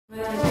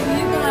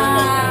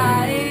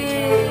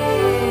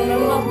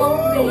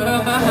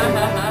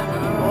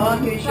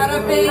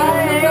Parabéns!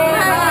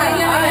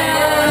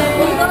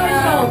 Os dois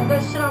juntos,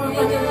 deixa eu tirar uma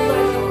fotinha dos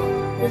dois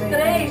juntos. Os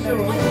três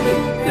juntos.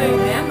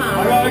 É,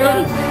 mano.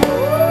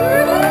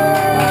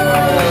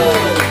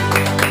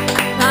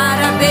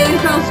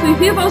 Parabéns aos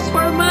Viva os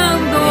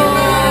Formandos!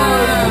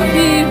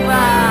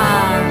 Viva!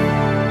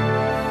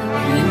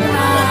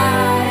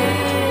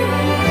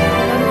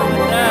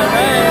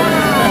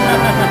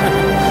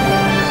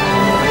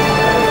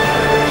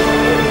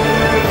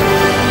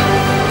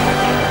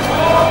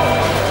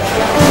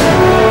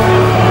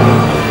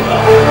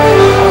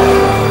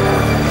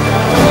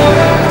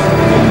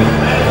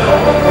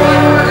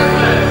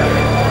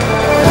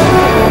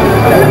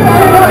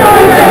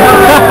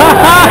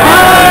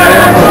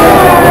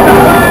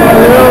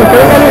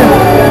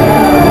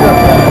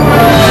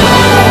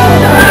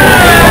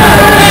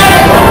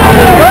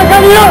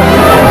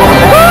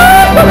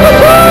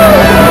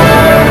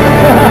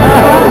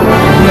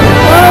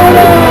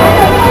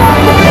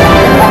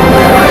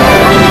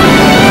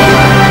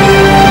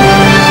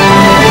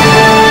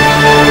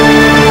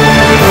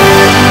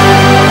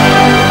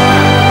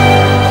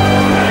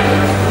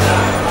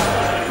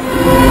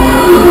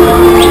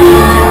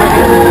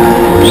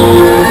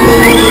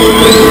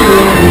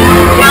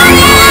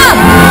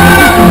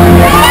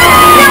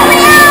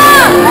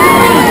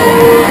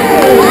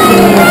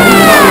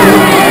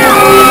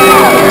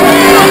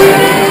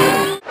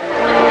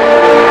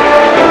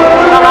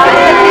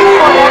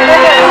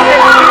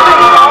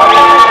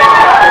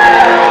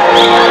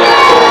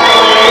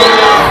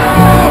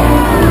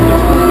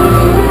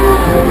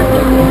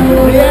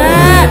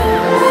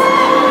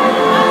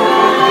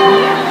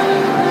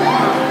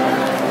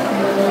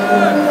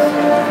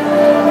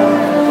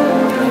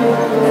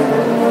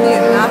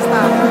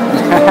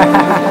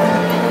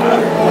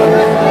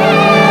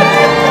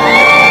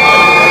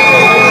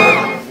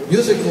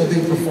 Music will be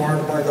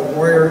performed by the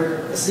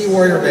Sea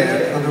Warrior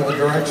Band under the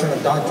direction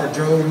of Dr.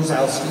 Joe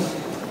Ruzowski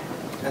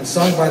and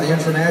sung by the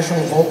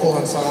International Vocal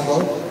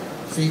Ensemble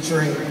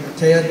featuring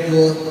Ted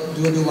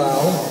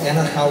Duadulau,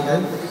 Anna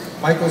Hauger,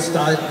 Michael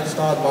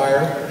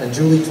Stodmeyer, and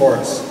Julie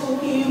Torres.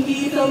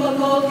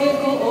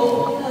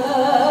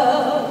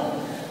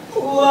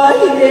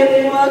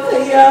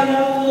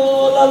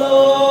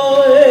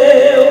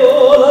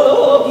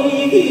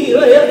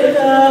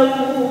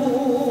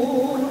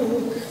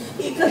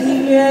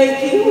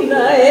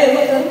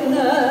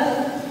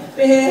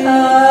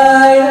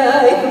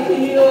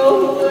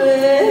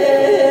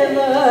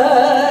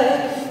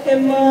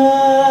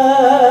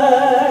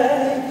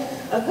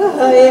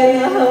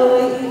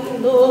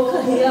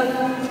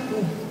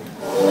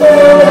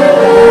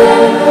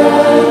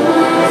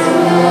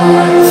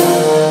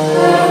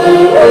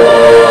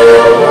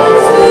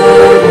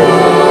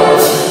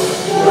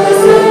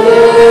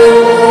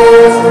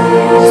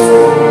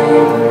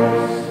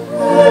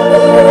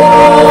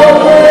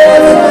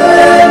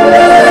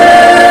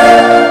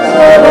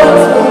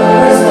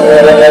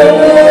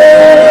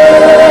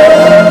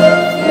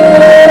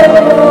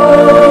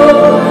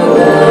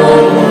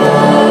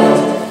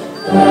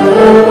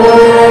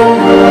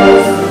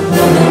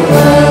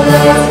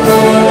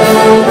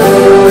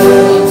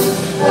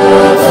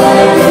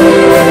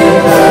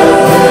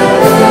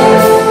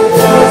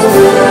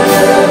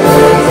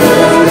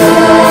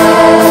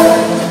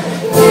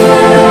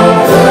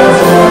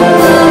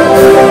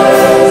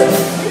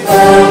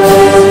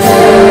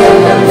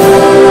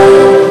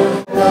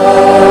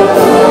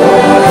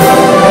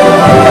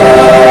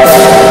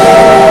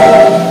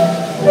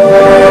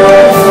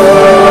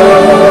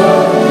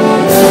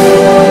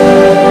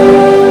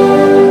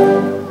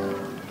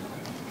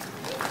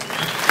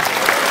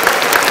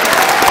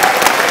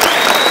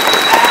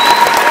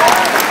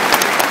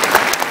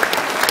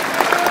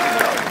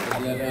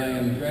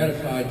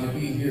 To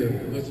be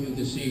here with you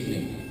this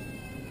evening.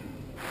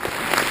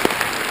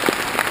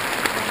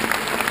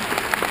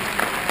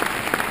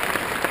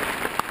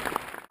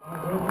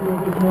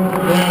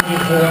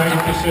 Hawaii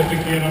Pacific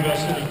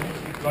University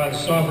by the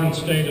sovereign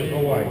state of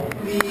Hawaii.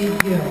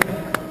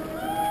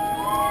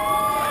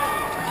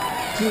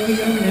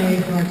 Julia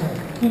May Hartle,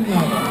 cum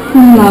laude.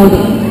 Cum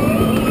laude.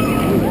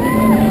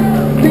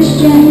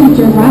 Christian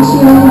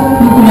Gervasio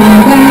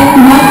Mangay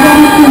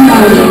Magam cum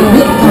laude.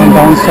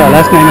 Mendonça,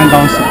 last name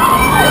Mendonça.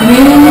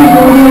 Raymond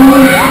Gordon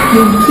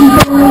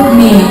Yukiko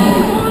May.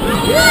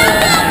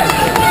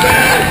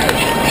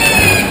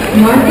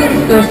 Marcus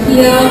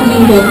Garcia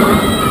Mendoza.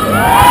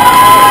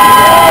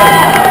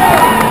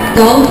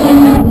 Dalton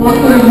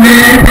Walker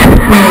May.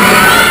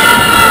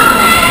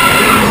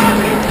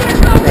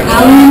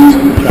 Alan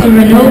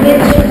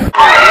Siranovich.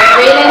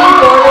 Raymond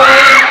Gordon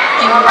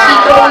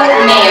Yukiko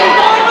May.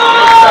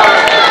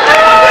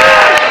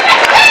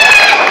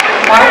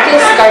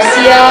 Marcus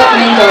Garcia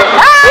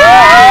Mendoza.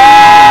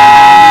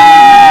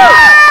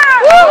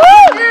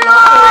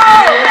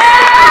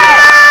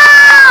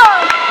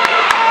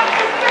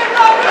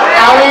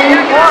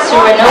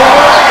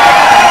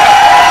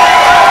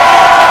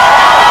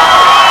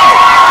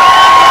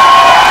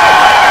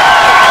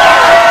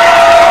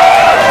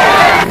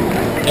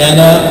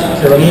 Ana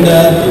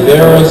Carolina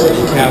Riveros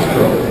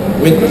Castro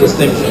with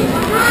distinction.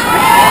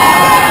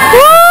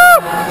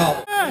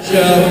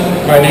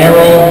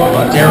 Carnero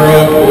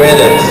Montero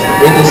Redes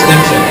with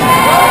distinction.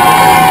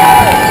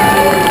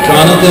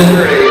 Jonathan.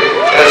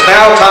 It is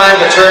now time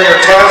to turn your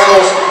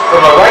tassels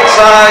from the right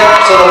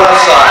side to the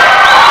left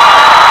side.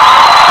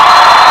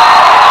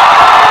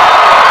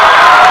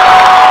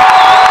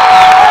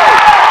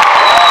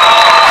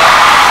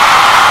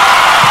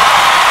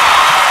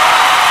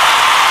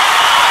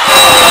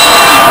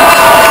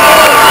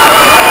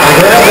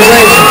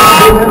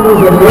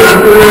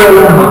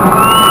 Congratulations.